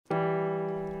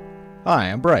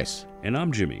Hi, I'm Bryce. And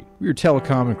I'm Jimmy. We are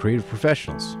telecom and creative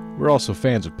professionals. We're also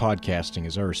fans of podcasting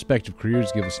as our respective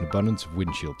careers give us an abundance of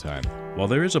windshield time. While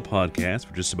there is a podcast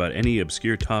for just about any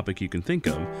obscure topic you can think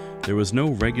of, there was no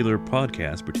regular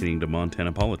podcast pertaining to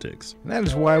Montana politics. And that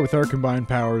is why, with our combined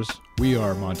powers, we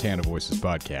are Montana Voices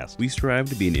Podcast. We strive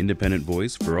to be an independent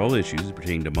voice for all issues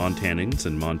pertaining to Montanans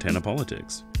and Montana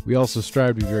politics. We also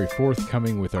strive to be very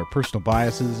forthcoming with our personal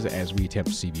biases as we attempt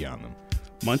to see beyond them.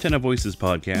 Montana Voices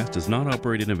Podcast does not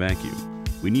operate in a vacuum.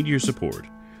 We need your support,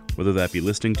 whether that be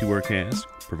listening to our cast,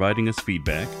 providing us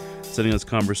feedback, sending us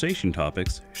conversation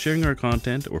topics, sharing our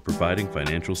content, or providing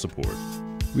financial support.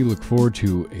 We look forward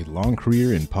to a long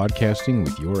career in podcasting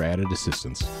with your added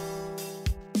assistance.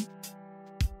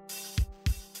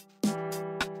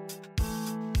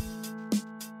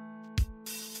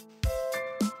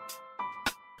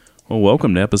 Well,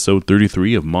 welcome to episode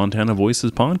 33 of Montana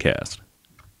Voices Podcast.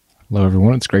 Hello,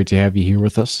 everyone. It's great to have you here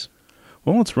with us.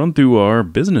 Well, let's run through our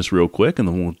business real quick, and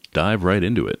then we'll dive right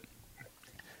into it.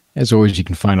 As always, you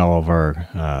can find all of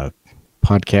our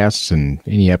podcasts and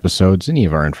any episodes, any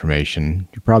of our information.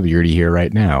 You're probably already here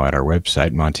right now at our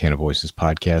website,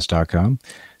 montanavoicespodcast.com.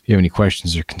 If you have any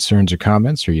questions or concerns or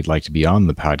comments, or you'd like to be on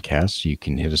the podcast, you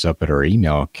can hit us up at our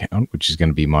email account, which is going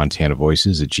to be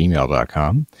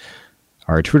montanavoices@gmail.com.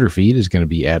 Our Twitter feed is going to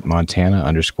be at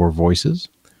Montana_voices.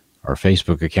 Our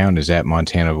Facebook account is at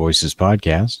Montana Voices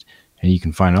Podcast. And you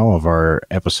can find all of our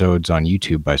episodes on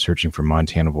YouTube by searching for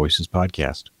Montana Voices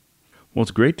Podcast. Well, it's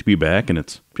great to be back, and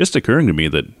it's just occurring to me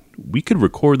that we could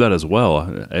record that as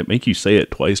well. I make you say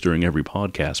it twice during every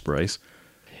podcast, Bryce.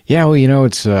 Yeah, well,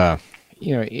 it's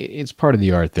part of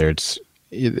the art there.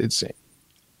 It's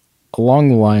along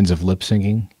the lines of lip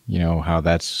syncing. You know how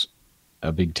that's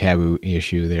a big taboo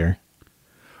issue there.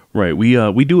 Right. We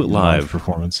do it live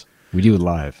performance. We do it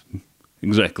live.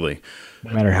 Exactly.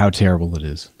 No matter how terrible it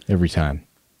is, every time.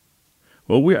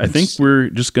 Well, I think we're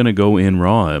just going to go in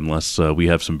raw unless we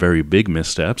have some very big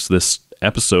missteps. This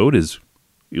episode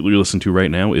you're listening to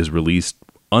right now is released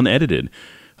unedited,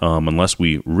 unless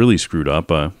we really screwed up.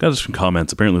 Got some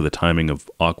comments. Apparently the timing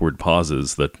of awkward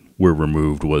pauses that were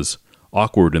removed was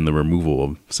awkward in the removal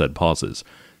of said pauses.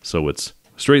 So it's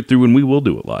straight through, and we will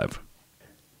do it live.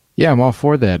 Yeah, I'm all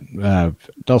for that. I'd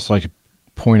also like to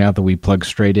point out that we plug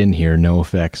straight in here, no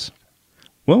effects.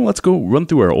 Well, let's go run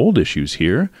through our old issues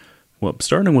here. Well,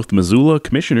 starting with Missoula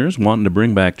commissioners wanting to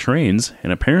bring back trains,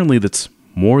 and apparently that's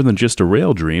more than just a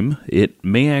rail dream. It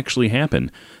may actually happen.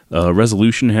 A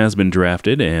resolution has been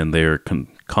drafted, and they're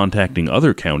contacting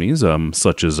other counties,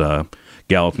 such as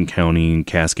Gallatin County,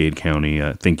 Cascade County.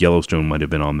 I think Yellowstone might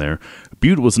have been on there.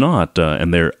 Butte was not,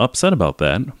 and they're upset about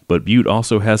that, but Butte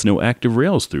also has no active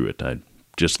rails through it. I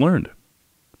just learned.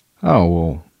 Oh,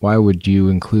 well, why would you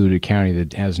include a county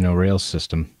that has no rail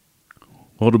system?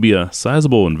 Well, it'll be a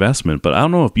sizable investment, but I don't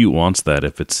know if Butte wants that.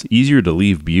 If it's easier to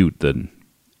leave Butte, then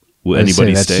will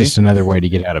anybody that's stay? That's just another way to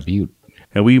get out of Butte.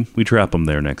 And we trap them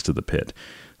there next to the pit.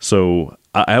 So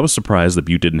I was surprised that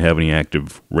Butte didn't have any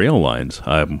active rail lines.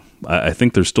 I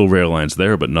think there's still rail lines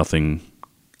there, but nothing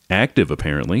active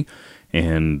apparently.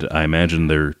 And I imagine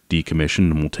they're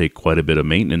decommissioned and will take quite a bit of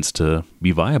maintenance to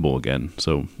be viable again.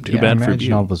 So too bad for Butte. I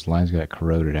imagine all those lines got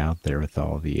corroded out there with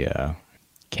all the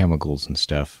chemicals and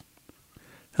stuff.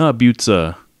 Butte's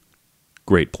a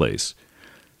great place.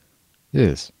 It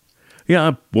is.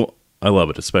 Yeah, well, I love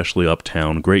it, especially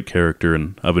uptown. Great character,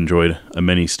 and I've enjoyed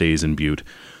many stays in Butte.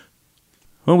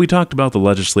 Well, we talked about the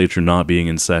legislature not being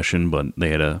in session, but they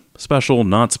had a special,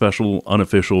 not special,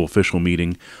 unofficial, official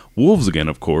meeting. Wolves again,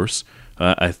 of course.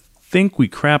 I think we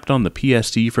crapped on the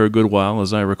PSD for a good while,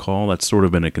 as I recall. That's sort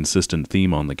of been a consistent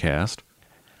theme on the cast.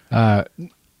 And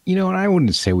I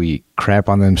wouldn't say we crap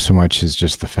on them so much as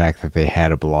just the fact that they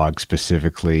had a blog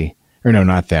specifically. Or no,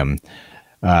 not them.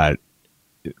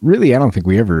 Really, I don't think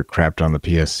we ever crapped on the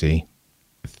PSC.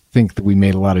 I think that we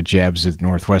made a lot of jabs at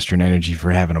Northwestern Energy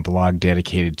for having a blog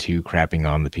dedicated to crapping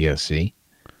on the PSC,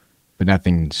 but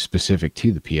nothing specific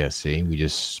to the PSC. We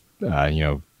just,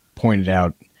 pointed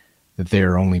out that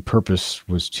their only purpose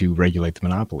was to regulate the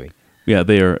monopoly. Yeah,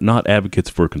 they are not advocates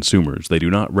for consumers. They do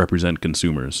not represent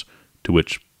consumers, to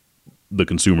which the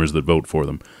consumers that vote for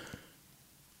them.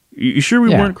 You sure we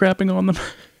weren't crapping on them?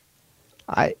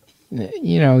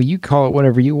 You call it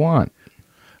whatever you want.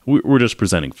 We're just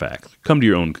presenting facts. Come to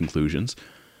your own conclusions.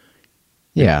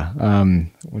 Yeah.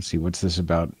 Let's see. What's this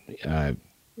about?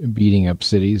 Beating up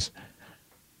cities?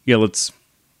 Yeah,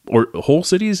 or whole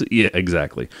cities? Yeah,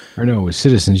 exactly. Or no, it was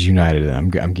Citizens United. I'm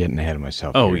getting ahead of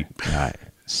myself. Oh, here.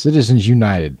 Citizens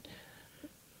United.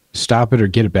 Stop it or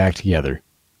get it back together.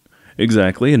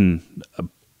 Exactly, and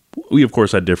we of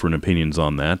course had different opinions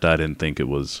on that. I didn't think it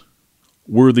was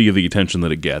worthy of the attention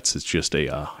that it gets. It's just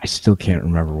I still can't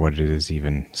remember what it is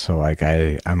even. So like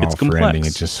I'm all complex. for ending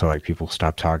it just so like people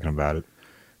stop talking about it.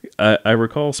 I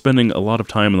recall spending a lot of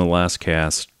time in the last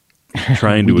cast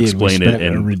trying to explain it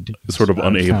and sort of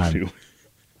unable to.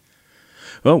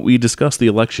 Well, we discussed the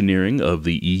electioneering of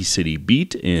the E-City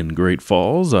Beat in Great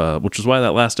Falls, which is why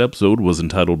that last episode was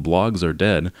entitled Blogs Are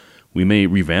Dead. We may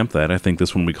revamp that. I think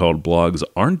this one we called Blogs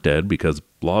Aren't Dead because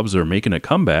blobs are making a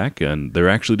comeback and they're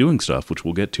actually doing stuff, which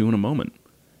we'll get to in a moment.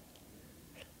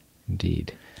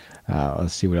 Indeed.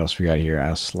 Let's see what else we got here.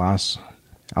 Alslowski.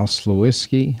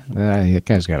 That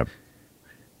guy's got a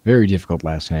very difficult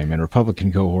last name. And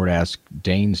Republican cohort asked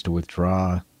Daines to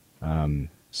withdraw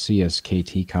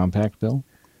CSKT compact bill.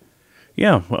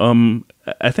 Yeah,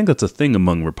 I think that's a thing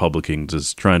among Republicans,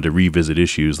 is trying to revisit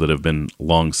issues that have been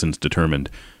long since determined.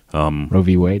 Roe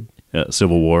v. Wade?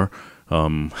 Civil War,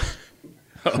 among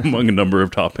a number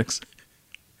of topics.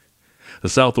 The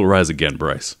South will rise again,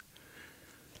 Bryce.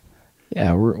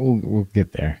 Yeah, we'll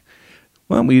get there.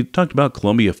 Well, we talked about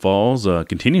Columbia Falls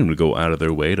continuing to go out of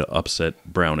their way to upset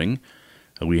Browning.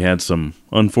 We had some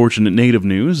unfortunate Native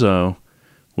news,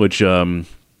 which...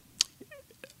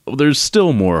 there's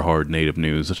still more hard Native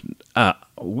news.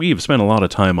 We have spent a lot of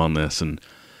time on this, and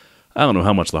I don't know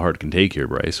how much the heart can take here,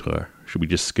 Bryce. Should we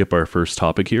just skip our first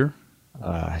topic here?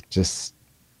 Ugh. I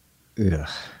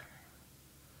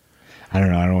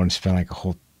don't know. I don't want to spend like a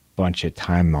whole bunch of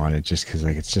time on it just because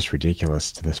like it's just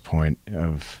ridiculous to this point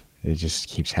of it just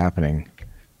keeps happening.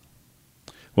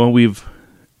 Well,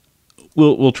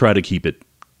 we'll try to keep it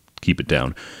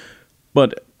down,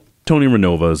 but. Tony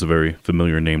Renova is a very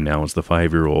familiar name now. It's the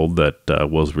 5-year-old that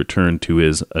was returned to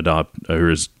his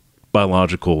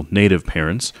biological native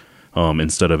parents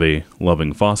instead of a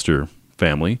loving foster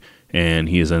family, and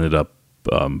he has ended up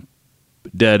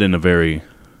dead in a very,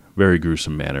 very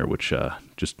gruesome manner, which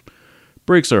just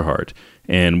breaks our heart.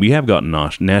 And we have gotten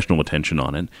national attention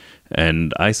on it,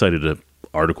 and I cited an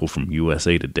article from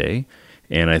USA Today,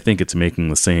 and I think it's making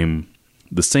the same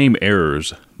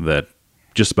errors that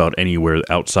just about anywhere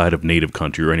outside of native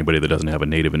country or anybody that doesn't have a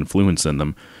native influence in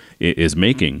them is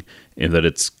making, and that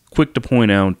it's quick to point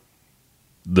out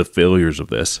the failures of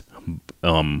this,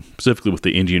 specifically with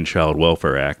the Indian Child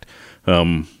Welfare Act.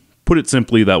 Put it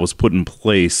simply, that was put in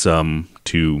place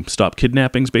to stop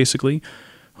kidnappings, basically.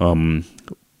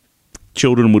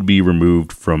 Children would be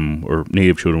removed from, or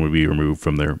native children would be removed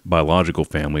from their biological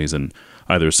families and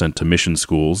either sent to mission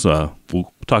schools.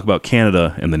 We'll talk about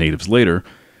Canada and the natives later.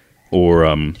 Or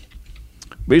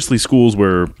basically schools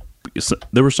where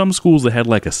there were some schools that had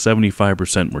like a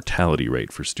 75% mortality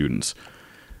rate for students.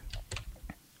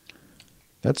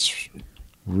 That's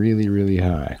really, really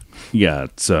high. Yeah,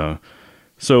 it's so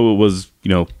it was,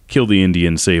 kill the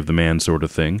Indian, save the man sort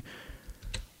of thing.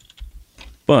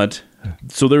 But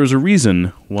so there was a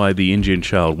reason why the Indian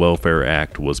Child Welfare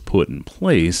Act was put in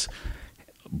place.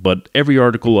 But every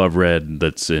article I've read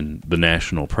that's in the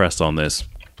national press on this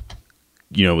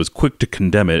was quick to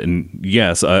condemn it. And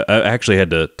yes, I actually had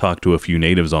to talk to a few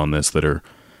natives on this that are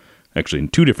actually in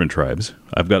 2 different tribes.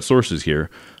 I've got sources here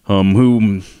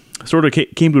who sort of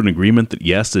came to an agreement that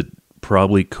yes, it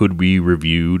probably could be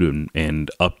reviewed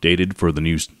and updated for the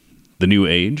new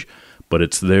age, but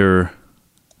it's there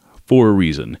for a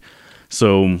reason.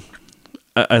 So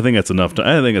I think that's enough.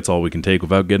 I think that's all we can take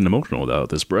without getting emotional about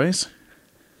this, Bryce.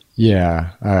 Yeah,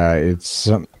 it's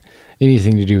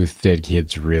anything to do with dead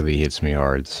kids really hits me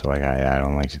hard, so like I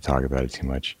don't like to talk about it too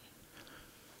much.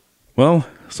 Well,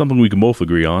 something we can both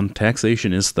agree on: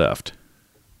 taxation is theft.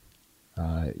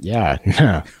 Yeah,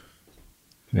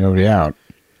 no doubt.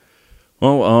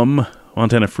 Well,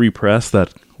 Montana Free Press,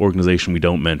 that organization we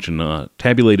don't mention,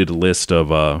 tabulated a list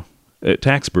of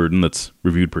tax burden that's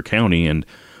reviewed per county, and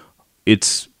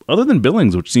it's, other than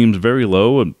Billings, which seems very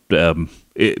low,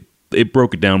 it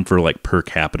broke it down for like per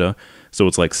capita. So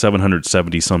it's like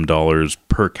 $770 some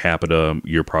per capita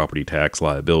your property tax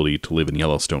liability to live in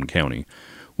Yellowstone County,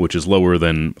 which is lower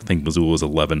than, I think Missoula's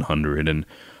 $1,100 and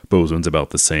Bozeman's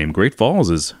about the same. Great Falls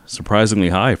is surprisingly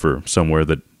high for somewhere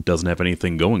that doesn't have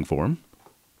anything going for them.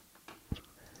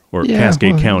 Or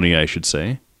Cascade County, I should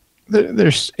say.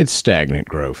 It's stagnant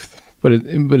growth, but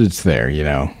it's there,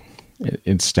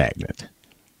 it's stagnant.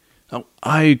 Oh,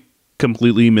 I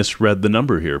completely misread the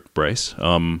number here, Bryce.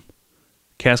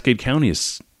 Cascade County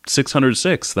is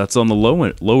 606. That's on the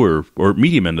lower or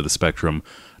medium end of the spectrum,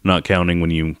 not counting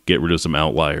when you get rid of some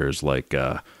outliers like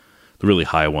the really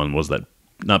high one was that,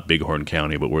 not Bighorn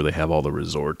County, but where they have all the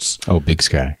resorts. Oh, Big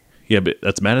Sky. Yeah, but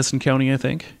that's Madison County, I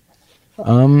think.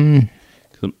 Yeah,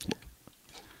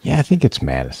 I think it's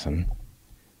Madison.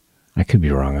 I could be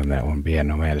wrong on that one, but yeah,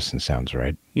 no, Madison sounds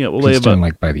right. Yeah, well, 'Cause they it's have done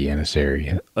like by the Ennis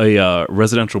area. a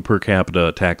residential per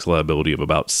capita tax liability of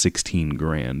about 16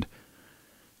 grand.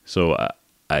 So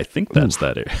I think that's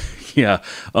that. Yeah.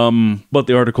 But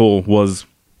the article was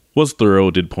thorough.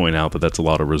 It did point out that that's a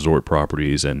lot of resort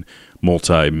properties and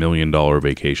multi-million-dollar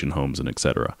vacation homes and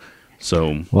etc.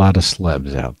 So A lot of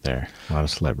celebs out there, a lot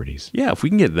of celebrities. yeah, if we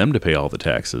can get them to pay all the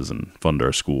taxes and fund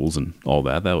our schools and all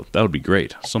that, that would be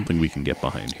great. Something we can get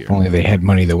behind here. If only they had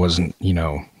money that wasn't,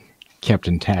 kept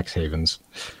in tax havens.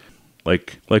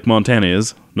 Like Montana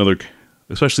is another,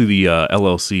 especially the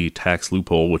LLC tax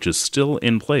loophole, which is still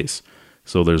in place.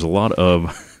 So there's a lot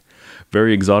of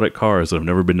very exotic cars that have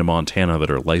never been to Montana that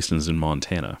are licensed in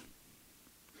Montana.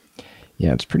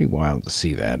 Yeah, it's pretty wild to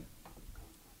see that.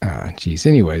 Geez.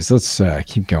 Anyways, let's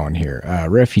keep going here.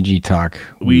 Refugee talk.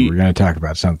 We were going to talk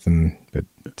about something, but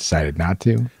decided not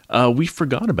to. We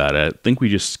forgot about it. I think we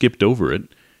just skipped over it.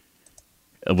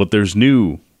 But there's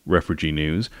new refugee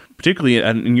news, particularly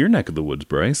in your neck of the woods,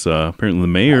 Bryce. Apparently the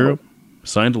mayor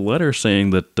signed a letter saying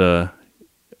that,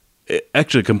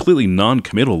 actually a completely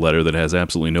non-committal letter that has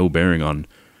absolutely no bearing on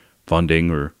funding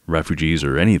or refugees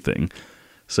or anything,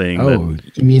 saying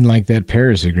that... you mean like that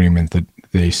Paris Agreement that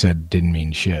they said didn't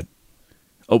mean shit?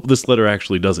 Oh, this letter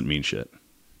actually doesn't mean shit.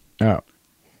 Oh.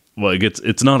 Well,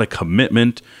 it's not a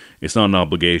commitment. It's not an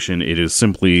obligation. It is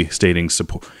simply stating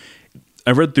support.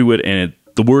 I read through it, and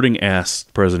the wording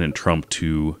asked President Trump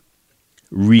to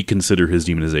reconsider his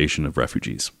demonization of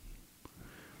refugees,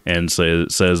 and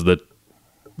says that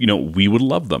we would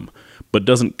love them, but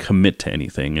doesn't commit to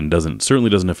anything, and certainly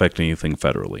doesn't affect anything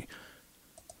federally.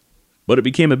 But it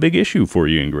became a big issue for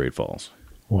you in Great Falls.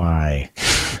 Why?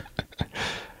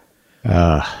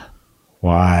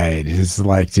 Why? It's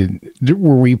like,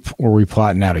 were we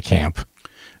plotting out a camp?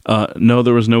 No,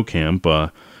 there was no camp.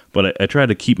 But I try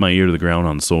to keep my ear to the ground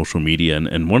on social media,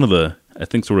 and one of the, I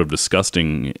think, sort of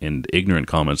disgusting and ignorant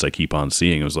comments I keep on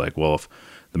seeing was like, well, if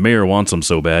the mayor wants them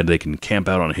so bad, they can camp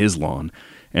out on his lawn.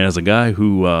 And as a guy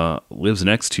who lives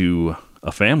next to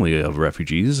a family of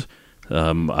refugees,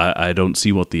 I don't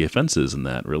see what the offense is in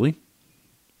that, really.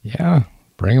 Yeah,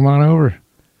 bring them on over.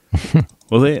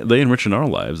 Well, they enrich our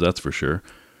lives, that's for sure.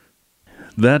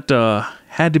 That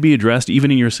had to be addressed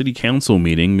even in your city council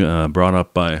meeting, brought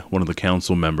up by one of the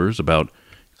council members about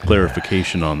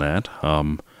clarification on that.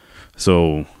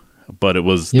 But it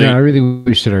was... I really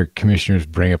wish that our commissioners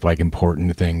bring up like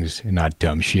important things and not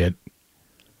dumb shit.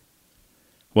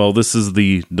 Well, this is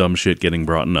the dumb shit getting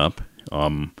brought up.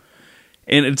 And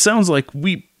it sounds like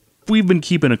we've been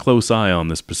keeping a close eye on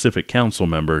this specific council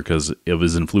member because of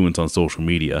his influence on social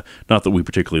media. Not that we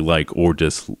particularly like or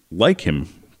dislike him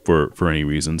for any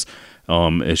reasons.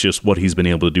 It's just what he's been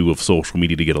able to do with social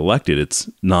media to get elected. It's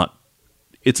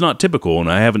not typical, and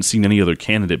I haven't seen any other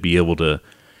candidate be able to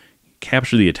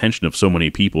capture the attention of so many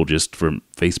people just from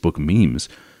Facebook memes.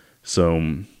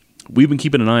 So we've been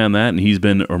keeping an eye on that, and he's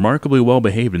been remarkably well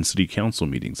behaved in city council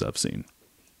meetings I've seen.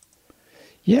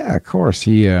 Yeah, of course.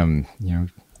 He, I don't know.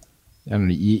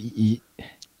 I'm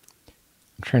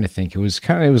trying to think. It was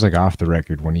like off the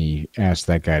record when he asked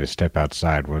that guy to step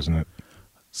outside, wasn't it?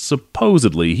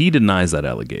 Supposedly, he denies that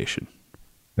allegation.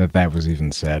 That was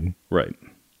even said? Right.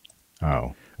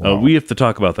 Oh. Wow. We have to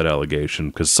talk about that allegation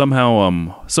because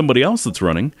somehow somebody else that's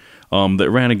running that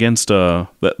ran against that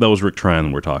was Rick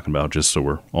Tryon we're talking about, just so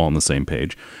we're all on the same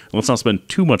page. Let's not spend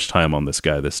too much time on this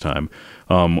guy this time.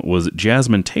 Was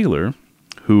Jasmine Taylor,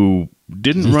 who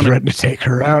didn't run... threatened to take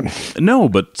her out? No,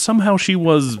 but somehow she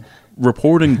was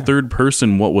reporting third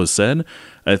person what was said.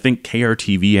 I think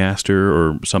KRTV asked her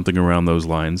or something around those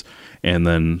lines, and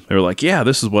then they were like, yeah,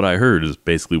 this is what I heard, is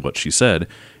basically what she said.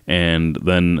 And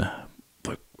then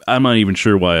I'm not even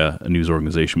sure why a news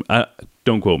organization...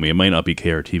 don't quote me, it might not be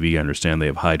KRTV. I understand they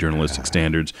have high journalistic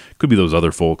standards. Could be those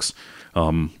other folks.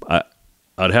 I'd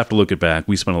have to look it back.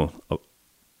 We spent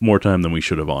more time than we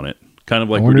should have on it. Kind of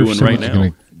like we're doing right now.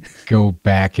 Gonna go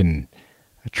back and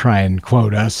try and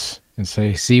quote us and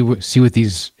say, see what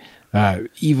these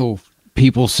evil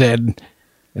people said,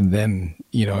 and then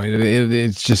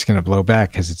it's just gonna blow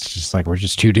back because it's just like we're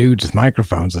just two dudes with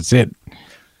microphones. That's it.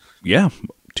 Yeah,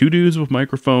 two dudes with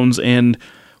microphones, and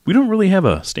we don't really have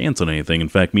a stance on anything. In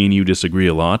fact, me and you disagree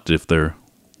a lot. If they're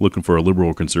looking for a liberal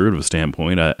or conservative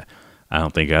standpoint, I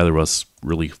don't think either of us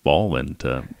really fall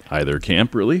into either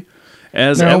camp, really.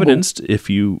 As evidenced, if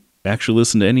you actually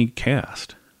listen to any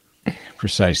cast.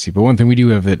 Precisely. But one thing we do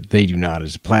have that they do not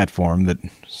is a platform that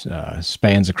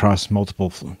spans across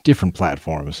multiple different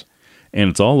platforms. And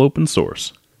it's all open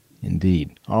source.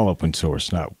 Indeed. All open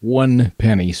source. Not one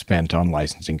penny spent on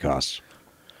licensing costs.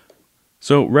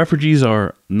 So refugees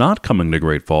are not coming to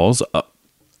Great Falls. I'll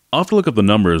have to look up the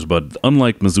numbers, but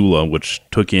unlike Missoula, which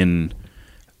took in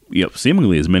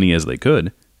seemingly as many as they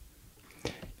could.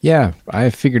 Yeah,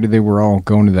 I figured they were all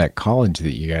going to that college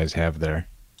that you guys have there.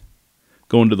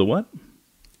 Going to the what?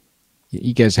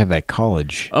 You guys have that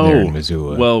college there in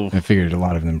Missoula. Well, I figured a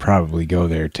lot of them probably go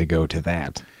there to go to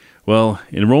that. Well,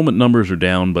 enrollment numbers are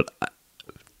down, but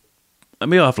I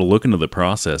may have to look into the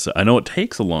process. I know it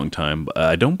takes a long time, but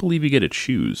I don't believe you get to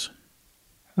choose.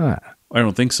 Huh. I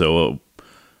don't think so.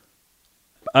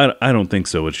 I don't think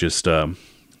so. It's just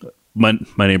my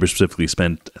neighbor specifically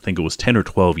spent, I think it was 10 or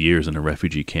 12 years in a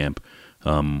refugee camp.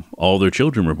 All their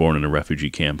children were born in a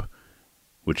refugee camp,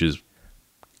 which is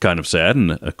kind of sad.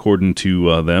 And according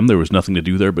to them, there was nothing to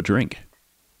do there but drink.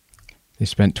 They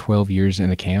spent 12 years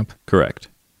in a camp? Correct.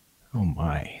 Oh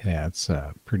my, yeah, that's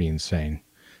pretty insane.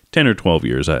 10 or 12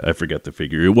 years, I forget the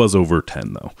figure. It was over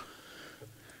 10, though.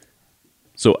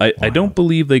 So I don't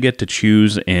believe they get to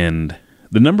choose, and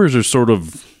the numbers are sort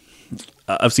of,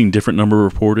 I've seen different number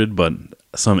reported, but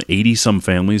some 80-some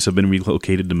families have been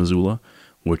relocated to Missoula,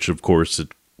 which, of course,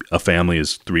 a family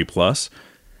is 3+.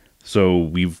 So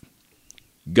we've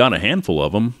got a handful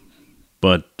of them,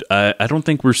 but I don't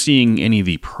think we're seeing any of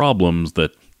the problems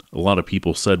that a lot of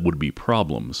people said would be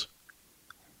problems.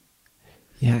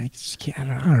 Yeah, I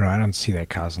don't know. I don't see that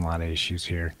causing a lot of issues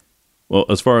here. Well,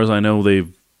 as far as I know,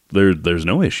 there's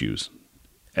no issues,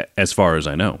 as far as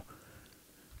I know.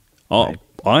 All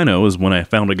I know is when I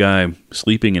found a guy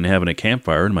sleeping and having a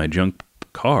campfire in my junk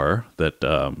car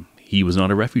that he was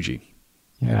not a refugee.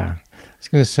 Yeah. I was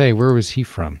going to say, where was he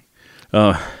from?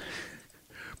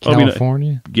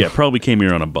 California? Probably came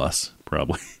here on a bus,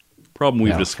 probably. Problem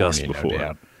we've discussed before.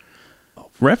 No,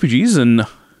 refugees, and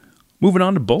moving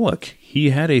on to Bullock.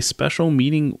 He had a special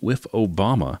meeting with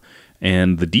Obama,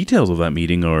 and the details of that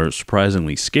meeting are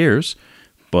surprisingly scarce,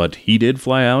 but he did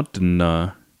fly out and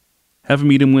have a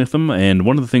meeting with him, and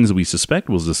one of the things that we suspect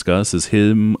was discussed is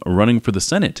him running for the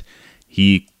Senate.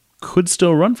 He could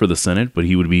still run for the Senate, but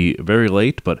he would be very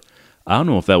late, but I don't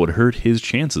know if that would hurt his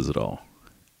chances at all.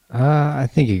 I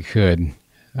think it could.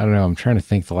 I don't know. I'm trying to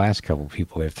think the last couple of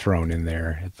people they've thrown in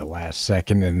there at the last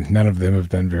second, and none of them have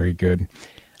done very good.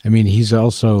 I mean, he's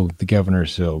also the governor,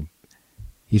 so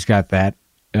he's got that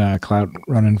clout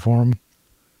running for him.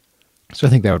 So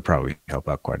I think that would probably help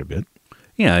out quite a bit.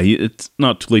 Yeah, it's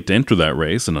not too late to enter that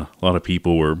race, and a lot of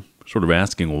people were sort of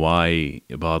asking why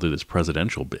bother this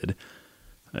presidential bid,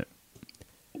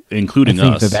 including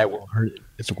us. I think that will hurt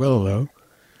as well, though.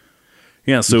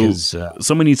 Yeah, so because,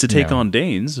 someone needs to take on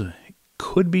Daines.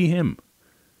 Could be him.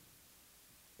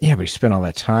 Yeah, but he spent all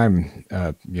that time,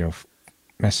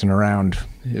 messing around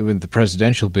with the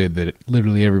presidential bid that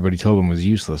literally everybody told him was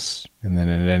useless, and then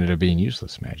it ended up being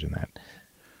useless. Imagine that.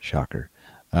 Shocker.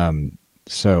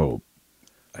 So,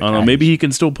 I don't know, maybe he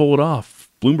can still pull it off.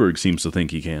 Bloomberg seems to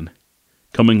think he can.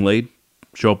 Coming late,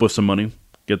 show up with some money,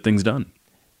 get things done.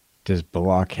 Does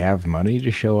Bullock have money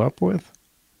to show up with?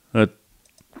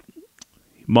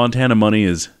 Montana money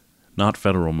is not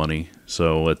federal money,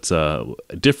 so it's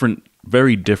different,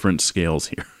 very different scales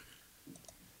here.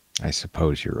 I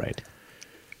suppose you're right.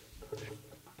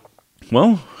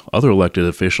 Well, other elected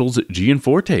officials,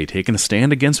 Gianforte taking a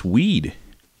stand against weed.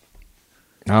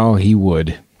 Oh, he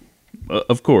would.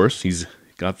 Of course, he's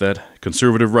got that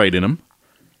conservative right in him.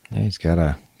 Yeah, he's got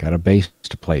a base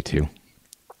to play to.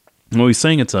 Well, he's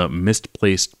saying it's a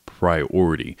misplaced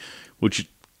priority, which,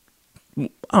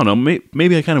 I don't know,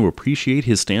 maybe I kind of appreciate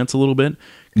his stance a little bit,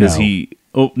 because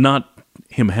not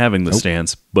him having the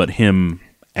stance, but him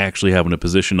actually having a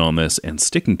position on this and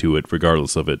sticking to it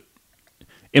regardless of it,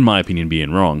 in my opinion,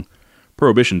 being wrong.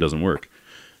 Prohibition doesn't work.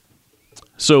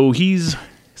 So he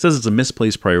says it's a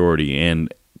misplaced priority,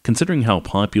 and considering how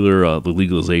popular the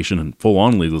legalization and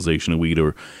full-on legalization of weed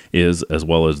is, as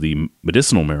well as the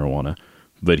medicinal marijuana,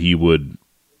 that he would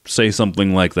say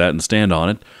something like that and stand on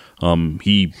it.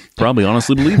 He probably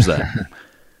honestly believes that.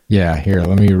 Yeah, here,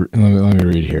 let me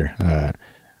read here.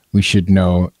 We should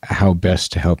know how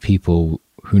best to help people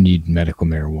who need medical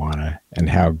marijuana and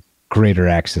how greater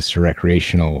access to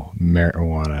recreational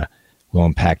marijuana will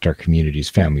impact our communities,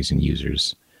 families, and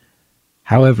users.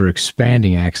 However,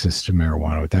 expanding access to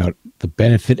marijuana without the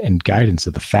benefit and guidance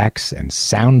of the facts and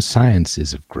sound science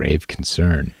is of grave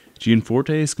concern. Gianforte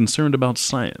is concerned about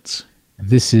science.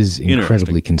 This is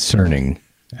incredibly concerning.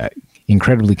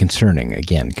 Incredibly concerning.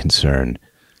 Again, concern,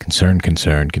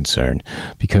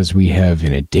 because we have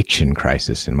an addiction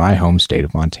crisis in my home state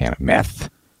of Montana, meth,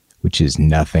 which is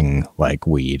nothing like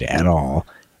weed at all,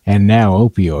 and now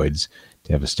opioids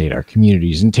devastate our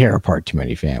communities and tear apart too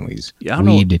many families.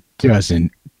 Weed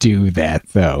doesn't do that,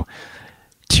 though.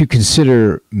 to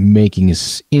consider making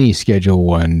any Schedule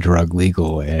 1 drug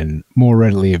legal and more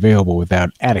readily available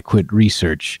without adequate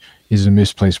research is a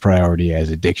misplaced priority as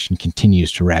addiction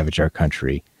continues to ravage our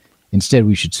country. Instead,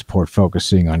 we should support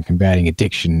focusing on combating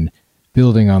addiction,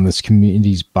 building on this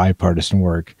community's bipartisan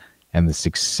work, and the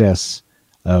success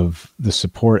of the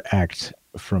Support Act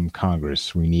from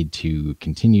Congress. We need to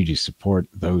continue to support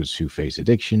those who face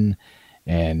addiction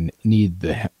and need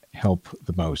the help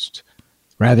the most,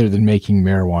 rather than making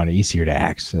marijuana easier to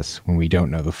access when we don't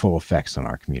know the full effects on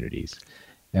our communities.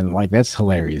 And like, that's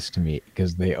hilarious to me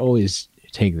because they always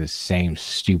take the same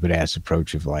stupid ass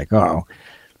approach of like, oh,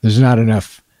 there's not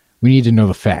enough. We need to know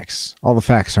the facts. All the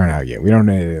facts aren't out yet. We don't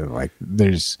know. Like,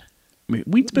 there's. I mean,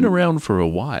 weed's been around for a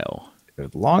while.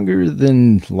 Longer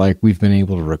than like we've been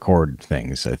able to record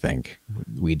things. I think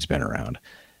weed's been around,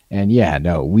 and yeah,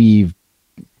 no, we've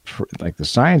like the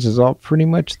science is all pretty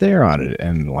much there on it,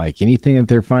 and like anything that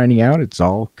they're finding out, it's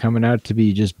all coming out to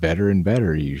be just better and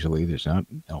better. Usually, there's not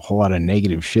a whole lot of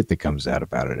negative shit that comes out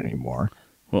about it anymore.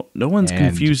 Well, no one's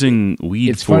confusing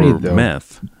weed for funny, though,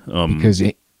 meth, because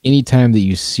anytime that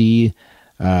you see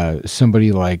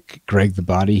somebody like Greg the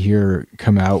Body here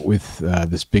come out with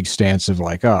this big stance of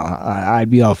like, oh,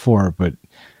 I'd be all for it, but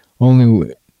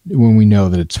only when we know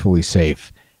that it's fully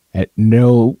safe. At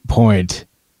no point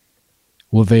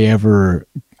will they ever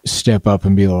step up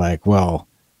and be like, well,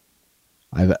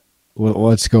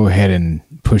 let's go ahead and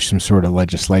push some sort of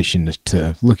legislation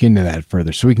to look into that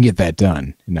further so we can get that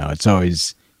done. No, it's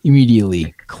always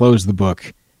immediately close the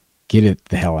book, get it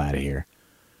the hell out of here.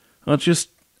 Well, it's just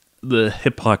the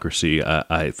hypocrisy,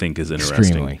 I think, is interesting.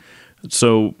 Extremely.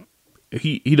 So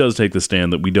he does take the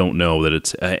stand that we don't know that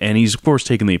it's, and he's of course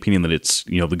taking the opinion that it's,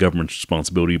 you know, the government's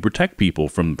responsibility to protect people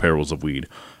from the perils of weed.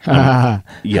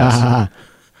 Yes.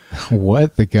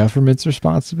 What? The government's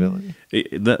responsibility?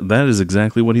 That is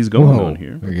exactly what he's going on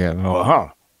here. Yeah.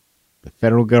 The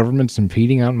federal government's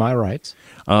impeding on my rights.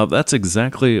 That's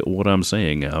exactly what I'm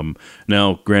saying.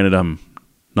 Now, granted, I'm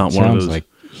not one of those. Sounds like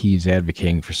he's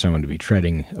advocating for someone to be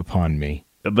treading upon me.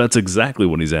 That's exactly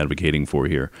what he's advocating for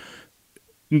here.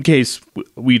 In case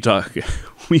we talk,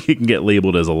 we can get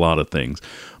labeled as a lot of things,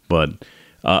 but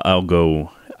I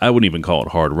wouldn't even call it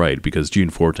hard right, because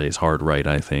Gianforte is hard right,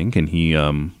 I think, and he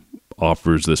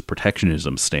offers this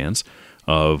protectionism stance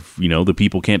of, you know, the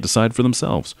people can't decide for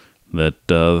themselves,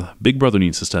 that Big Brother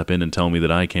needs to step in and tell me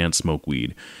that I can't smoke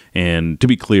weed. And to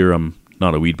be clear, I'm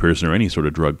not a weed person or any sort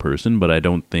of drug person, but I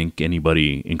don't think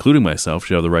anybody, including myself,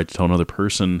 should have the right to tell another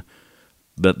person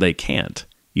that they can't,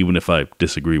 even if I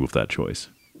disagree with that choice.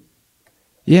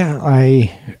 Yeah,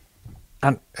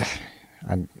 I'm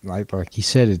like he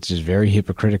said, it's just very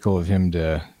hypocritical of him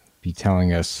to be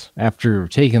telling us, after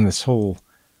taking this whole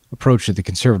approach to the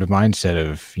conservative mindset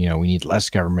of, you know, we need less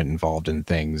government involved in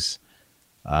things.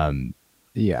 I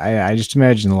just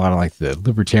imagine a lot of like the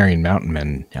libertarian mountain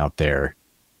men out there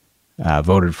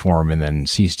voted for him and then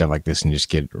see stuff like this and just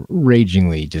get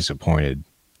ragingly disappointed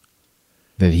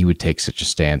that he would take such a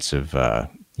stance of,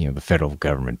 you know, the federal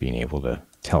government being able to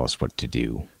tell us what to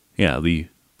do. Yeah, the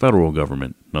federal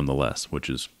government, nonetheless, which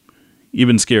is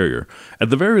even scarier.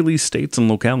 At the very least, states and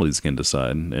localities can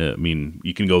decide. I mean,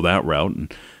 you can go that route,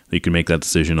 and you can make that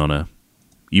decision on a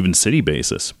even city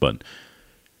basis. But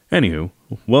anywho,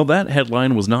 well, that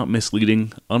headline was not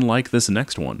misleading, unlike this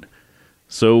next one.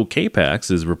 So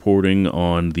KPAX is reporting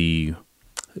on the,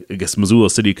 I guess, Missoula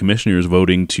City Commissioners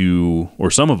voting to, or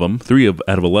some of them, 3 out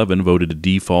of 11 voted to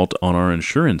default on our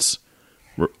insurance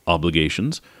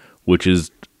obligations, which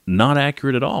is not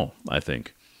accurate at all, I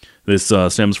think. This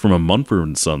stems from a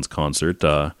Mumford & Sons concert.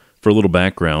 For a little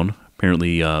background,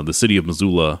 apparently the city of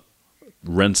Missoula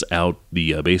rents out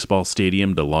the baseball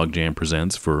stadium to Logjam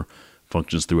Presents for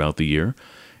functions throughout the year.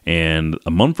 And a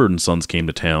Mumford & Sons came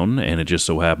to town, and it just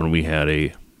so happened we had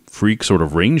a freak sort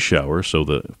of rain shower, so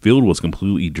the field was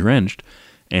completely drenched,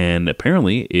 and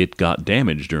apparently it got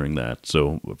damaged during that.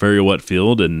 So a very wet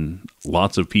field and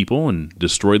lots of people, and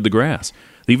destroyed the grass.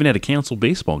 They even had to cancel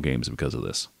baseball games because of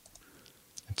this.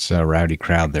 It's a rowdy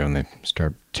crowd there when they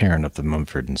start tearing up the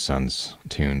Mumford & Sons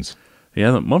tunes.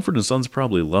 Yeah, the Mumford & Sons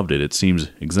probably loved it. It seems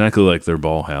exactly like their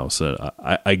ball house.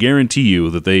 I guarantee you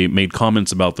that they made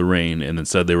comments about the rain and then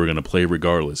said they were going to play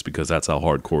regardless, because that's how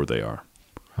hardcore they are.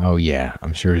 Oh yeah,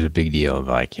 I'm sure it's a big deal. Of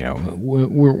like, you know,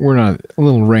 we're not, a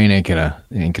little rain ain't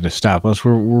gonna stop us.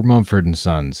 We're Mumford &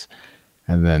 Sons,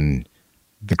 and then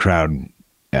the crowd,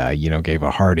 gave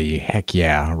a hearty heck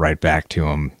yeah right back to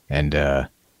them, and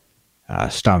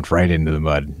stomped right into the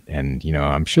mud. And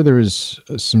I'm sure there was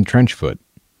some trench foot.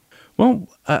 Well,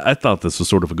 I thought this was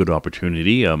sort of a good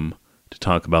opportunity to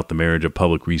talk about the marriage of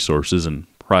public resources and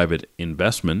private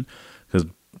investment, because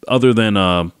other than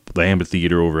the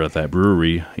amphitheater over at that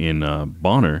brewery in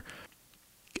Bonner,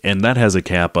 and that has a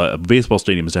cap. A baseball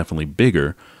stadium is definitely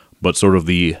bigger, but sort of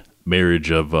the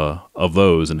marriage of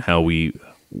those and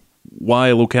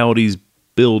why localities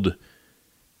build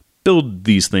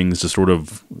these things to sort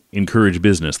of encourage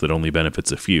business that only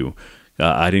benefits a few.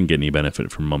 I didn't get any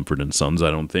benefit from Mumford & Sons, I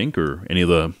don't think, or any of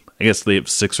the... I guess they have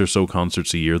 6 or so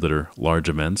concerts a year that are large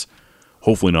events.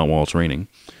 Hopefully not while it's raining.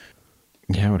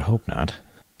 Yeah, I would hope not.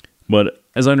 But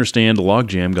as I understand,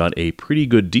 Logjam got a pretty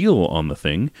good deal on the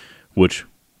thing, which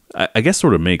I guess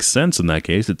sort of makes sense in that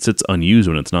case. It sits unused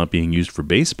when it's not being used for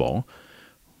baseball.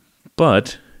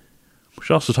 But we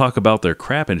should also talk about their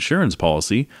crap insurance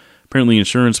policy. Apparently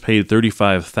insurance paid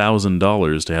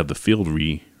 $35,000 to have the field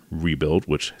rebuilt,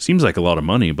 which seems like a lot of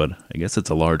money, but I guess it's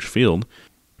a large field,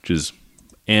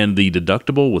 and the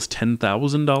deductible was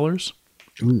 $10,000.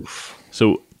 Oof.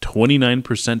 So 29%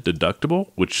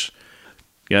 deductible, which,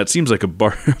 it seems like a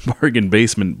bargain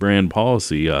basement brand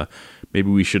policy. Maybe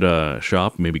we should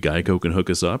shop. Maybe Geico can hook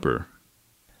us up, or...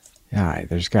 Yeah,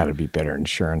 there's got to be better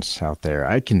insurance out there.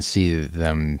 I can see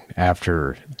them,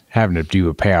 after having to do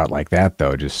a payout like that,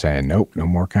 though, just saying, nope, no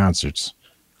more concerts.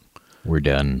 We're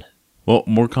done. Well,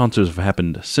 more concerts have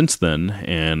happened since then,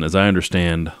 and as I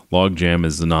understand, Logjam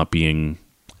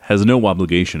has no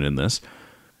obligation in this.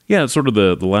 Yeah, it's sort of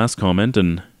the last comment,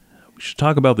 and we should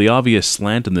talk about the obvious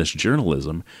slant in this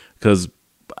journalism, because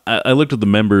I looked at the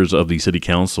members of the city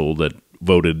council that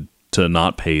voted to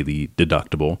not pay the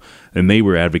deductible, and they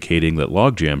were advocating that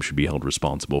Logjam should be held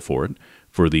responsible for it,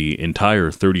 for the entire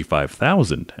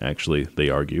 $35,000, actually, they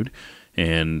argued.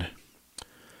 And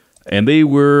they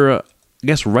were... I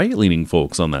guess right-leaning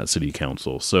folks on that city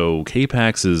council. So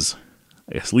KPAX is,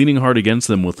 I guess, leaning hard against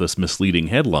them with this misleading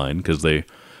headline because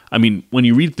when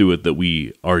you read through it that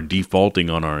we are defaulting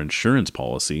on our insurance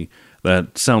policy,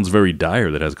 that sounds very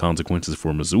dire. That has consequences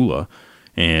for Missoula.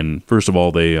 And first of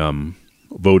all, they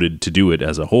voted to do it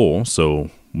as a whole.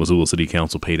 So Missoula City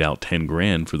Council paid out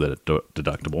 $10,000 for the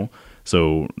deductible.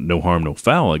 So no harm, no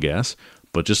foul, I guess.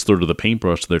 But just sort of the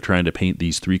paintbrush they're trying to paint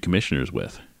these 3 commissioners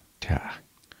with. Yeah.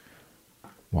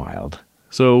 Wild.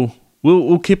 So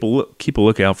we'll keep a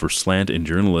lookout for slant in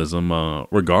journalism,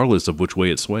 regardless of which way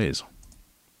it sways.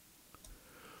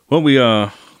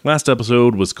 Well, last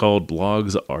episode was called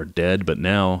 "Blogs Are Dead," but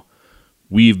now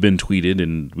we've been tweeted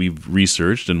and we've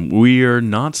researched, and we are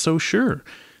not so sure.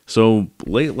 So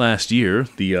late last year,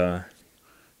 the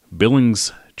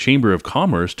Billings Chamber of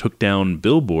Commerce took down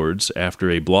billboards after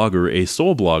a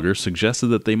sole blogger, suggested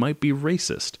that they might be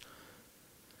racist.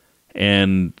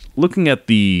 And looking at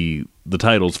the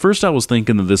titles, first I was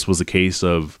thinking that this was a case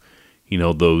of,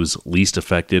 those least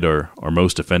affected are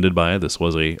most offended by it. This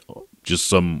was just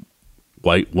some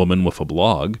white woman with a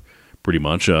blog, pretty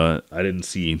much. I didn't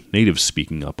see natives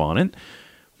speaking up on it.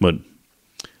 But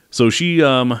so she,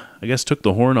 I guess, took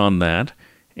the horn on that.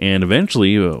 And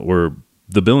eventually,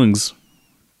 the Billings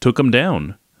took them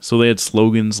down. So they had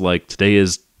slogans like today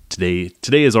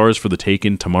is ours for the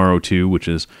taking, tomorrow too, which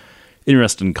is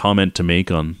interesting comment to make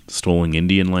on stolen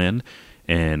Indian land,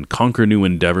 and conquer new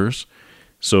endeavors.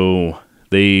 So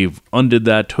they've undid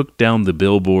that, took down the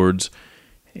billboards,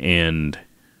 and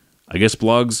I guess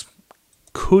blogs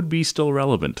could be still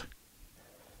relevant.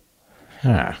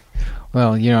 Huh.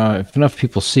 Well, if enough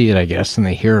people see it, I guess, and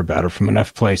they hear about it from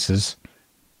enough places,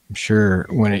 I'm sure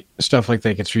when stuff like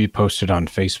that gets reposted on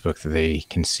Facebook, that they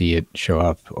can see it show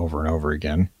up over and over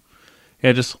again. Yeah,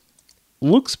 it just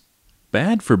looks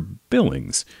bad for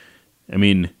Billings. I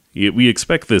mean, we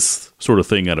expect this sort of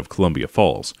thing out of Columbia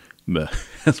Falls,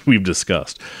 as we've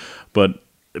discussed. But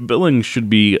Billings should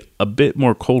be a bit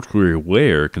more culturally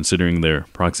aware, considering their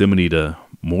proximity to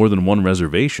more than one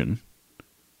reservation.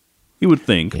 You would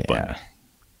think, yeah. But I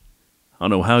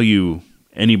don't know how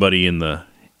anybody in the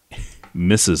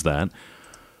misses that.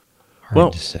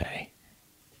 Hard to say.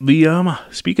 The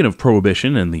speaking of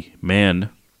prohibition and the man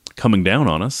coming down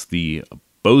on us, the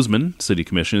Bozeman City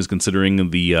Commission is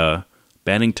considering the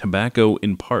banning tobacco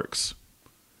in parks.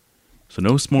 So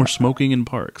no more smoking in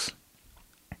parks.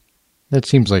 That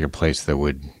seems like a place that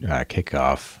would kick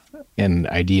off an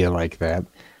idea like that.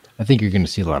 I think you're going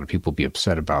to see a lot of people be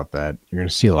upset about that. You're going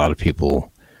to see a lot of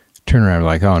people turn around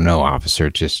like, "Oh no, officer,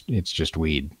 it's just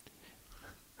weed."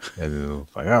 And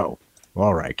like, "Oh, well,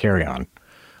 all right, carry on."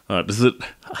 Does it?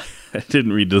 I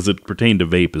didn't read. Does it pertain to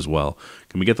vape as well?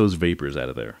 Can we get those vapors out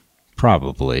of there?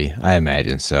 Probably. I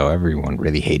imagine so. Everyone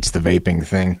really hates the vaping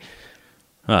thing.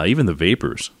 Even the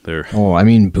vapors. They're... Oh, I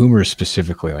mean, boomers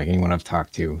specifically, like anyone I've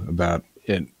talked to about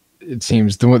it, it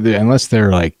seems, unless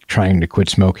they're like trying to quit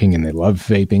smoking and they love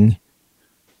vaping,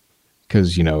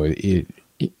 because, it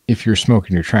if you're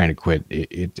smoking, you're trying to quit,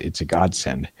 it's a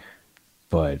godsend.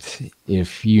 But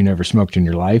if you never smoked in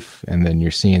your life, and then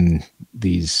you're seeing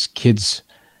these kids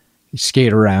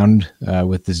skate around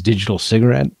with this digital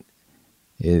cigarette,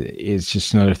 it's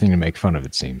just another thing to make fun of,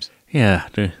 it seems. Yeah,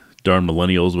 the darn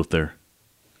millennials with their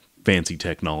fancy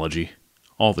technology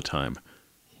all the time.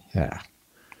 Yeah.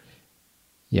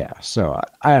 Yeah, so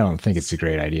I don't think it's a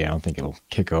great idea. I don't think it'll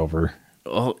kick over.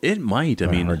 Well, it might. I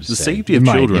mean, the say. safety of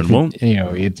children won't.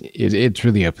 It's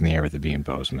really up in the air with it being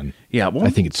Bozeman. Yeah, won't I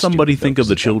think it's somebody stupid, think though, of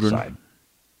the 'cause it's children? outside.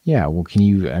 Yeah, well, can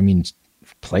you? I mean,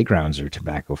 playgrounds are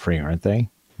tobacco free, aren't they?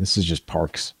 This is just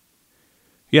parks.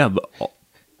 Yeah,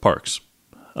 parks.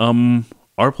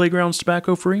 Are playgrounds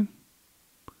tobacco free?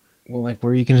 Well, like,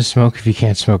 where are you going to smoke if you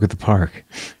can't smoke at the park?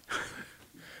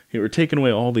 Yeah, we're taking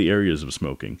away all the areas of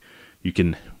smoking. You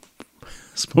can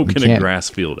smoke in a grass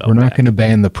field out We're not back. going to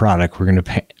ban the product. We're going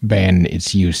to ban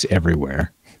its use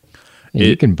everywhere. And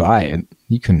you can buy it.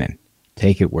 You can then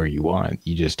take it where you want.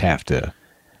 You just have to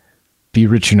be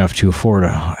rich enough to afford a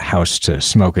house to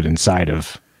smoke it inside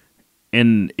of.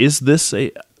 And is this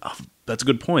a? That's a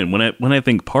good point. When I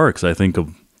think parks, I think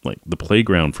of like the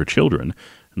playground for children,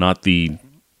 not the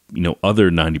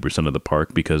other 90% of the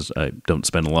park, because I don't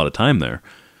spend a lot of time there.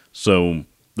 So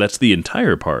that's the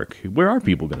entire park. Where are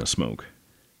people going to smoke?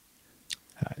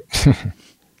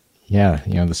 Yeah,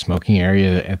 the smoking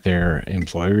area at their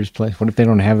employer's place. What if they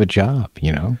don't have a job?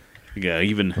 Yeah, We're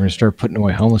going to start putting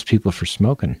away homeless people for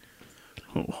smoking.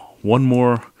 one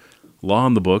more law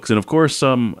in the books, and of course,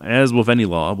 as with any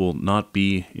law, will not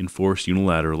be enforced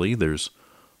unilaterally. There's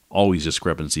always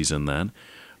discrepancies in that.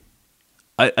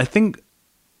 I think,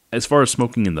 as far as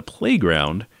smoking in the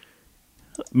playground,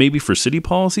 maybe for city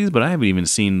policies, but I haven't even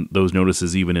seen those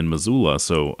notices even in Missoula,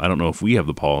 so I don't know if we have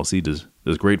the policy. Does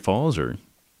Great Falls, or?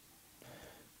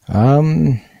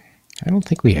 I don't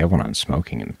think we have one on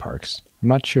smoking in the parks. I'm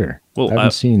not sure. Well, I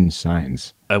haven't seen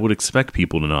signs. I would expect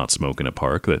people to not smoke in a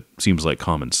park. That seems like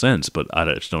common sense, but I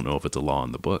just don't know if it's a law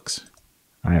in the books.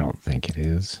 I don't think it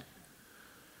is.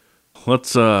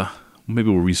 Let's maybe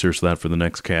we'll research that for the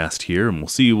next cast here, and we'll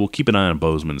see. We'll keep an eye on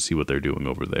Bozeman and see what they're doing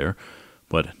over there.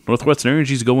 But Northwestern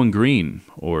Energy's going green,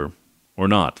 or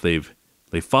not. They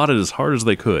fought it as hard as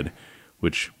they could,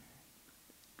 which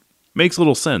makes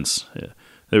little sense.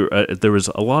 There was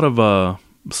a lot of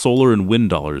solar and wind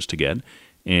dollars to get,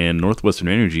 and Northwestern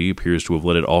Energy appears to have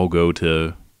let it all go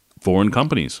to foreign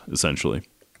companies, essentially.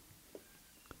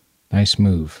 Nice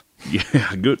move.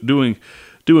 Yeah, good doing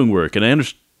work. And I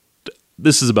understand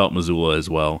this is about Missoula as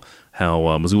well,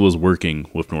 how Missoula is working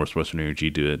with Northwestern Energy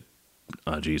to,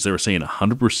 they were saying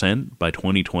 100% by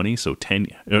 2020, so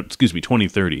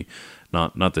 2030,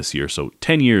 not this year, so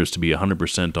 10 years to be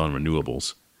 100% on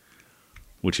renewables,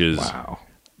 which is... Wow.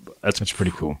 That's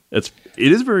pretty cool. It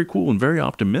is very cool and very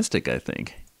optimistic, I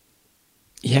think.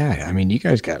 Yeah, I mean, you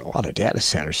guys got a lot of data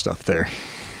center stuff there.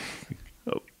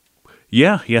 Oh,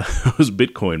 yeah. Those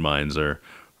Bitcoin mines are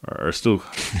still.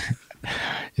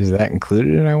 Is that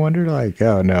included? And I wonder, like,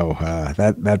 oh no,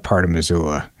 that part of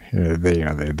Missoula,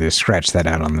 they scratched that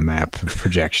out on the map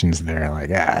projections there. Like,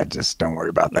 just don't worry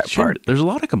about that part. There's a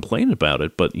lot of complaint about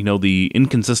it, but the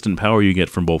inconsistent power you get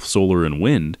from both solar and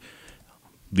wind.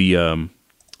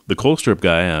 The Colstrip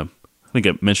guy, I think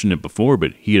I mentioned it before,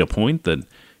 but he had a point that,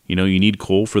 you need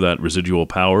coal for that residual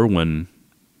power when,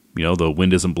 the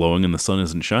wind isn't blowing and the sun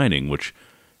isn't shining, which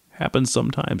happens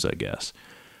sometimes, I guess.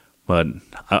 But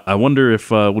I wonder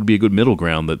if it would be a good middle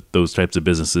ground that those types of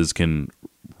businesses can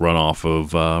run off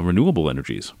of renewable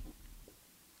energies.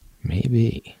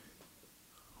 Maybe.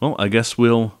 Well, I guess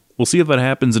we'll see if that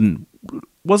happens. And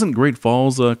wasn't Great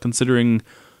Falls considering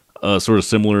a sort of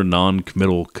similar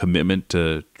non-committal commitment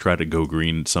to try to go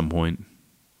green at some point?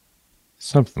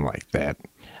 Something like that.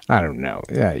 I don't know.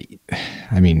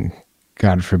 I mean,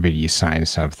 God forbid you sign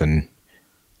something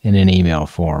in an email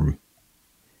form.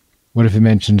 What if it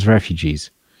mentions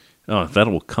refugees? Oh, that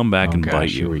will come back and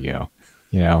bite you. Here we go.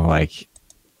 Like,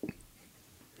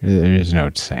 there's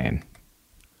no saying.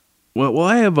 Well,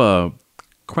 I have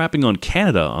crapping on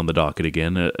Canada on the docket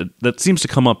again. That seems to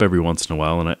come up every once in a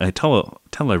while, and I tell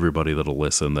everybody that'll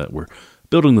listen that we're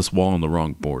building this wall on the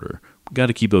wrong border. We've got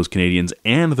to keep those Canadians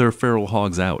and their feral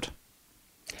hogs out.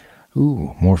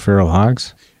 Ooh, more feral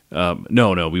hogs?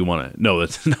 No, we want to... No,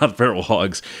 that's not feral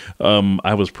hogs.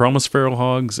 I was promised feral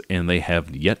hogs, and they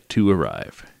have yet to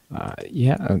arrive.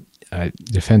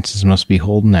 Defenses must be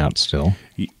holding out still.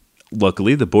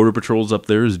 Luckily, the Border Patrol's up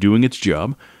there is doing its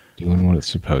job. Doing what it's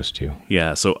supposed to.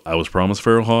 Yeah, so I was promised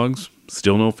feral hogs.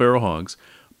 Still no feral hogs.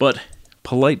 But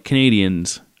polite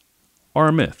Canadians are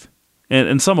a myth.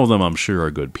 And some of them, I'm sure,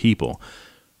 are good people.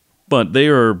 but they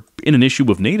are in an issue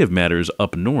with Native matters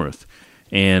up north.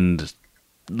 And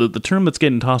the term that's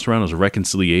getting tossed around is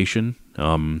reconciliation,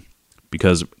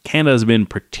 because Canada has been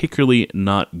particularly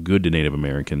not good to Native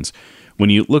Americans. When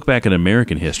you look back at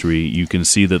American history, you can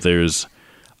see that there's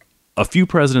a few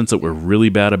presidents that were really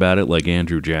bad about it, like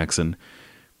Andrew Jackson,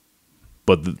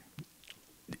 but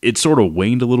it sort of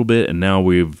waned a little bit, and now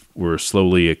we're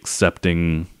slowly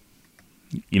accepting,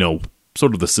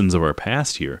 sort of the sins of our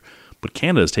past here. But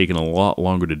Canada has taken a lot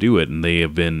longer to do it, and they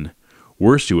have been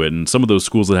worse to it. And some of those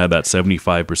schools that had that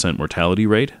 75% mortality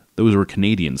rate, those were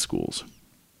Canadian schools.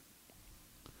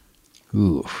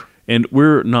 Ooh. And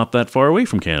we're not that far away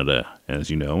from Canada, as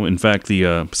you know. In fact,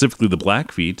 specifically the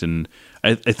Blackfeet, and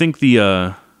I think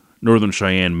the Northern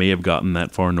Cheyenne may have gotten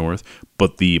that far north,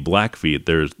 but the Blackfeet,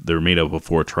 they're made up of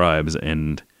 4 tribes,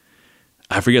 and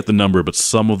I forget the number, but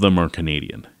some of them are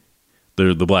Canadian.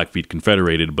 They're the Blackfeet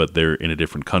Confederated, but they're in a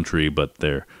different country, but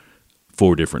they're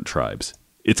 4 different tribes.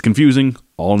 It's confusing.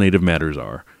 All Native matters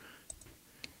are.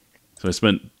 So I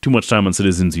spent too much time on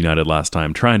Citizens United last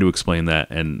time trying to explain that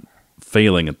and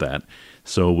failing at that.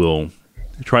 So we'll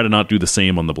try to not do the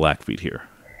same on the Blackfeet here.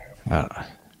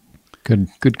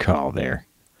 Good call there.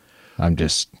 I'm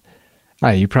just...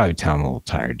 you probably tell I'm a little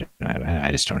tired.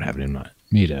 I just don't have it in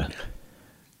me to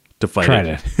fight try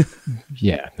it.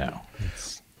 Yeah, no.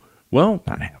 Well,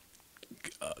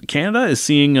 Canada is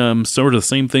seeing sort of the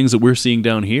same things that we're seeing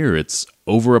down here. It's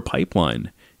over a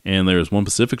pipeline. And there's one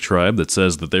Pacific tribe that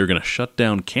says that they're going to shut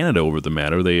down Canada over the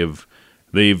matter.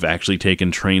 They've actually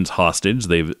taken trains hostage.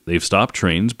 They've stopped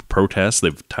trains, protests.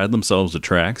 They've tied themselves to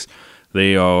tracks.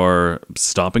 They are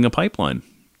stopping a pipeline.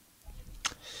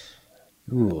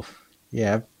 Ooh,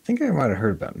 yeah, I think I might have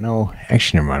heard about it. No,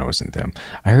 actually, never mind. It wasn't them.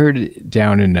 I heard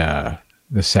down in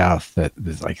the South that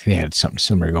they had something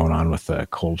similar going on with the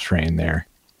coal train there.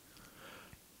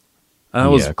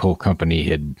 The coal company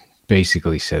had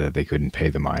basically said that they couldn't pay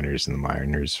the miners, and the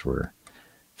miners were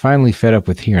finally fed up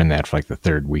with hearing that for the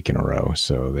 3rd week in a row.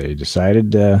 So they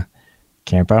decided to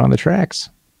camp out on the tracks.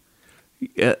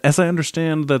 As I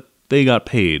understand that they got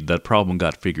paid, that problem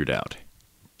got figured out.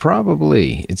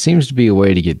 Probably. It seems to be a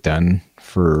way to get done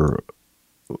for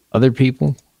other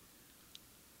people.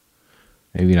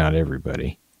 Maybe not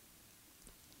everybody.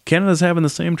 Canada's having the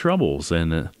same troubles,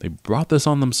 and they brought this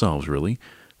on themselves, really.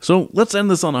 So let's end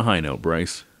this on a high note,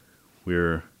 Bryce. We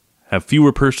have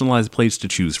fewer personalized plates to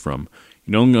choose from.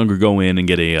 You no longer go in and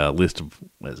get a list of,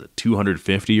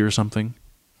 250 or something?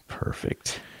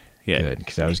 Perfect. Yeah. Good,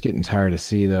 because I was getting tired of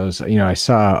seeing those. I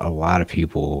saw a lot of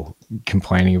people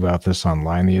complaining about this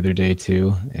online the other day,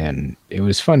 too. And it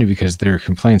was funny because their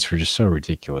complaints were just so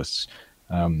ridiculous.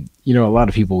 A lot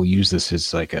of people use this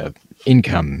as a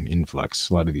income influx.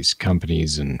 A lot of these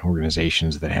companies and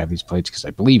organizations that have these plates, because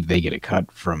I believe they get a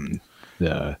cut from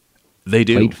the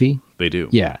plate fee. They do.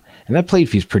 Yeah. And that plate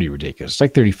fee is pretty ridiculous. It's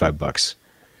like $35.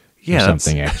 Yeah,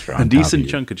 something extra. A decent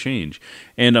chunk of change.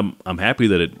 And I'm happy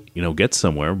that it gets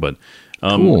somewhere, but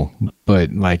cool. But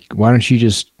why don't you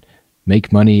just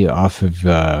make money off of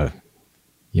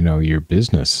your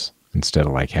business instead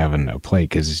of having a plate?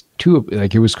 Because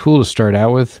it was cool to start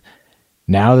out with.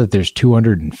 Now that there's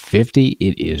 250,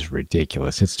 it is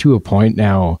ridiculous. It's to a point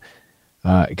now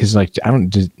because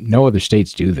no other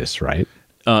states do this, right?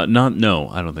 No,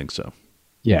 I don't think so.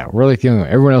 Yeah, we're the only one.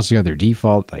 Everyone else got their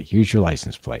default, here's your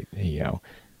license plate,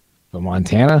 But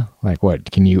Montana,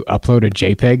 what? Can you upload a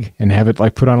JPEG and have it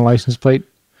put on a license plate?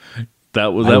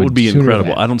 That would be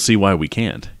incredible. I don't see why we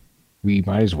can't. We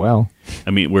might as well.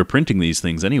 I mean, we're printing these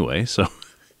things anyway, so.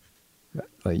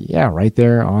 Yeah, right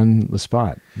there on the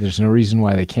spot. There's no reason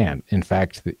why they can't. In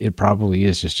fact, it probably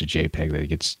is just a JPEG that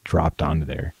gets dropped onto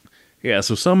there. Yeah,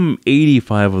 so some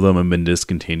 85 of them have been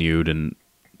discontinued, and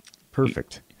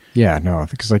perfect. Yeah, no,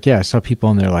 because I saw people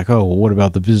on there oh, well, what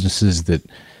about the businesses that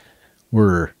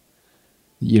were,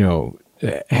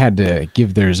 had to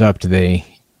give theirs up? Do they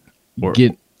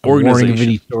get a warning of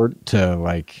any sort to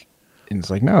and it's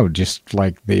no, just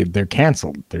they're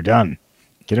canceled. They're done.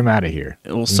 Get them out of here.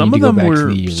 Well, some of them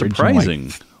were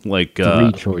surprising.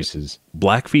 3 choices.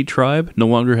 Blackfeet tribe no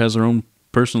longer has their own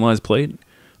personalized plate.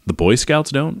 The Boy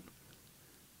Scouts don't.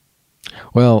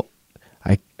 Well,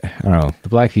 I don't know. The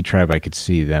Blackfeet tribe, I could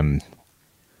see them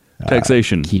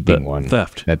taxation keeping one.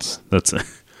 Theft. That's.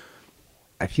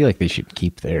 I feel like they should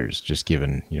keep theirs, just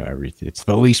given everything. It's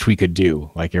the least we could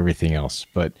do, like everything else.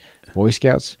 But Boy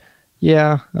Scouts,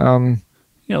 yeah.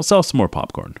 Sell some more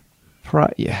popcorn.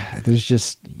 Yeah, there's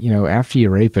just after you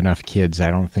rape enough kids, I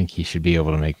don't think you should be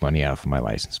able to make money off of my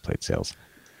license plate sales.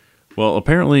 Well,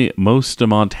 apparently most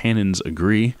Montanans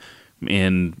agree.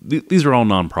 And these are all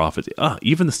nonprofits.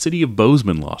 Even the city of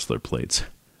Bozeman lost their plates.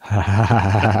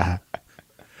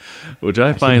 which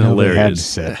I find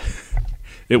hilarious.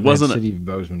 It wasn't City of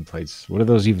Bozeman plates. What do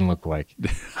those even look like?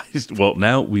 Well,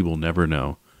 now we will never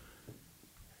know.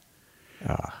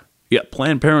 Yeah,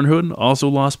 Planned Parenthood also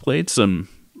lost plates, and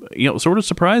sort of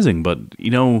surprising, but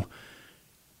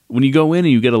when you go in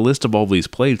and you get a list of all these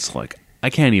plates, like I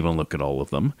can't even look at all of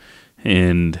them,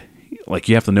 and like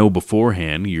you have to know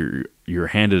beforehand. You're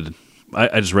handed.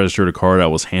 I just registered a card. I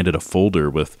was handed a folder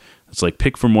with it's like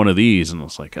pick from one of these, and I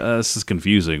was like, this is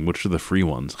confusing. Which are the free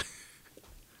ones?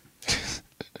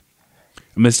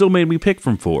 And they still made me pick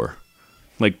from 4.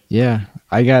 Like, yeah,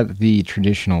 I got the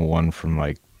traditional one from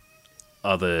like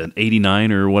the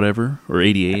 89 or whatever, or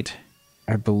 88.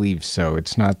 I believe so.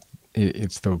 It's not.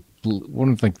 It's the one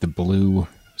of like the blue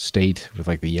state with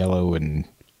like the yellow and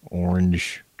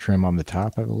orange trim on the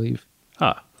top, I believe.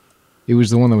 It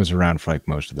was the one that was around for like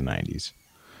most of the 90s.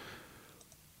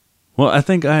 Well, I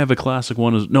think I have a classic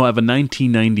one. No, I have a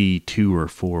 1992 or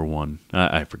 4 one.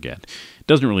 I forget. It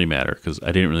doesn't really matter because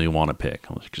I didn't really want to pick.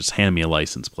 I was like, just hand me a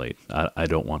license plate. I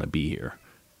don't want to be here.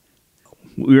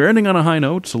 We're ending on a high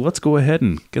note, so let's go ahead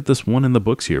and get this one in the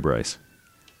books here, Bryce.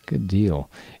 Good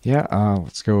deal. Yeah,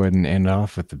 let's go ahead and end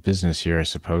off with the business here, I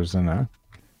suppose, then.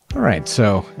 All right,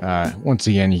 so once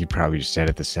again, you could probably just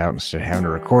edit this out instead of having to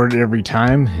record it every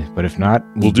time. But if not,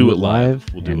 we'll do it live.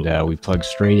 We plug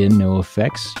straight in, no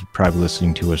effects. You're probably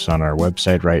listening to us on our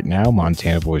website right now,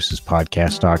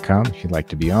 MontanaVoicesPodcast.com. If you'd like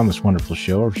to be on this wonderful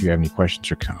show, or if you have any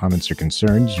questions or comments or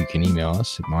concerns, you can email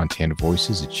us at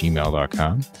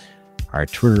MontanaVoices@gmail.com. Our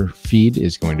Twitter feed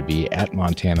is going to be at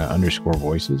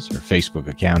Montana_Voices. Our Facebook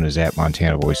account is at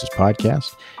Montana Voices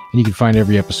Podcast. And you can find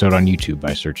every episode on YouTube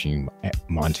by searching at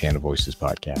Montana Voices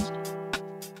Podcast.